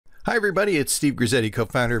Hi everybody, it's Steve Grizzetti,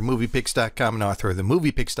 co-founder of MoviePix.com and author of the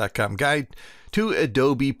MoviePix.com Guide to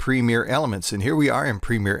Adobe Premiere Elements. And here we are in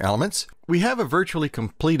Premiere Elements. We have a virtually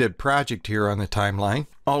completed project here on the timeline.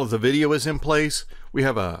 All of the video is in place. We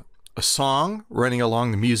have a song running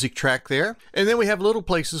along the music track there. And then we have little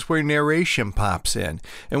places where narration pops in.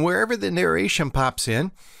 And wherever the narration pops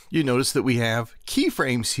in, you notice that we have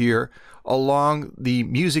keyframes here along the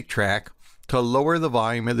music track to lower the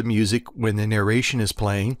volume of the music when the narration is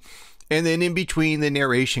playing. And then in between the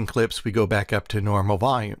narration clips, we go back up to normal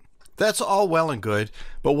volume. That's all well and good,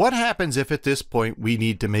 but what happens if at this point we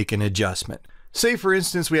need to make an adjustment? Say for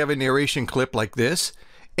instance, we have a narration clip like this,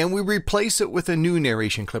 and we replace it with a new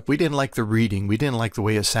narration clip. We didn't like the reading, we didn't like the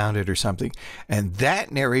way it sounded or something, and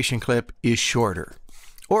that narration clip is shorter.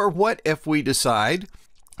 Or what if we decide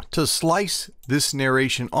to slice this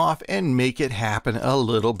narration off and make it happen a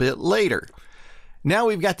little bit later? Now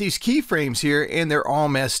we've got these keyframes here and they're all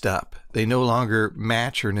messed up. They no longer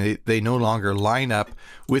match or they no longer line up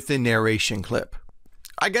with the narration clip.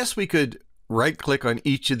 I guess we could right click on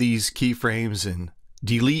each of these keyframes and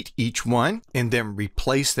delete each one and then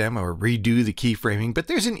replace them or redo the keyframing, but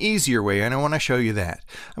there's an easier way and I want to show you that.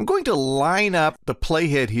 I'm going to line up the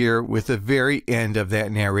playhead here with the very end of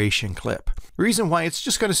that narration clip. The reason why, it's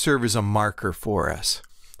just going to serve as a marker for us.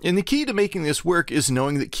 And the key to making this work is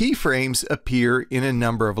knowing that keyframes appear in a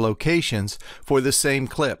number of locations for the same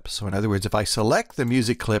clip. So in other words, if I select the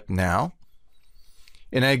music clip now,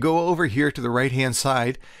 and I go over here to the right-hand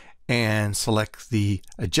side and select the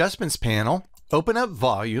adjustments panel, open up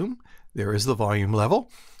volume, there is the volume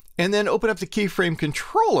level, and then open up the keyframe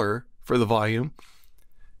controller for the volume.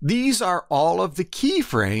 These are all of the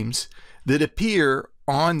keyframes that appear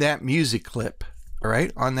on that music clip. All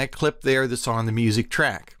right, on that clip there that's on the music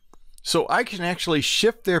track. So I can actually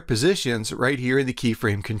shift their positions right here in the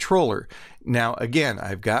keyframe controller. Now, again,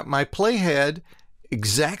 I've got my playhead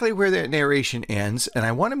exactly where that narration ends, and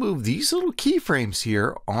I want to move these little keyframes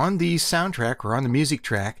here on the soundtrack or on the music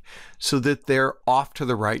track so that they're off to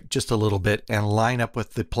the right just a little bit and line up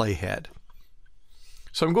with the playhead.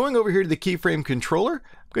 So I'm going over here to the keyframe controller.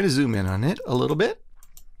 I'm going to zoom in on it a little bit.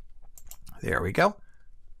 There we go.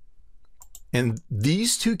 And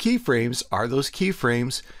these two keyframes are those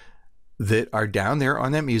keyframes that are down there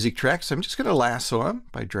on that music track. So I'm just going to lasso them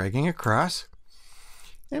by dragging across.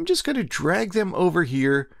 I'm just going to drag them over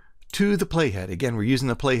here to the playhead. Again, we're using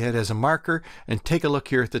the playhead as a marker, and take a look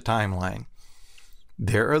here at the timeline.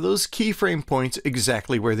 There are those keyframe points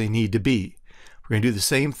exactly where they need to be. We're going to do the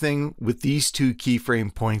same thing with these two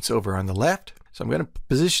keyframe points over on the left. So I'm going to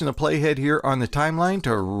position the playhead here on the timeline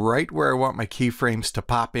to right where I want my keyframes to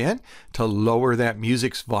pop in to lower that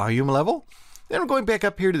music's volume level. Then I'm going back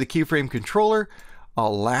up here to the keyframe controller.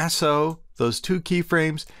 I'll lasso those two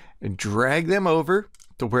keyframes and drag them over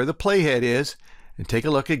to where the playhead is and take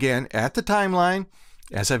a look again at the timeline.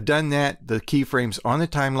 As I've done that, the keyframes on the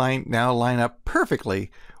timeline now line up perfectly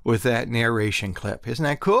with that narration clip. Isn't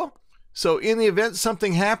that cool? So in the event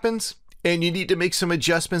something happens, and you need to make some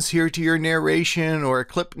adjustments here to your narration, or a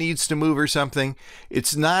clip needs to move or something,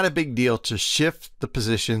 it's not a big deal to shift the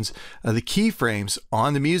positions of the keyframes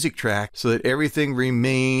on the music track so that everything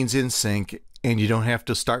remains in sync and you don't have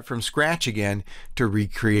to start from scratch again to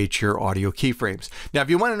recreate your audio keyframes. Now, if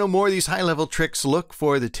you want to know more of these high-level tricks, look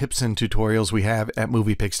for the tips and tutorials we have at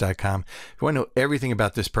MoviePix.com. If you want to know everything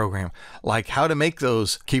about this program, like how to make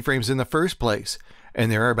those keyframes in the first place, and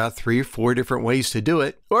there are about 3 or 4 different ways to do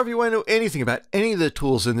it. Or if you want to know anything about any of the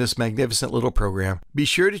tools in this magnificent little program, be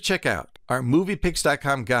sure to check out our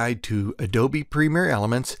MoviePix.com guide to Adobe Premiere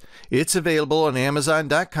Elements. It's available on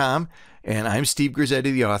Amazon.com, and I'm Steve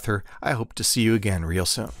Grizzetti, the author. I hope to see you again real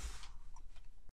soon.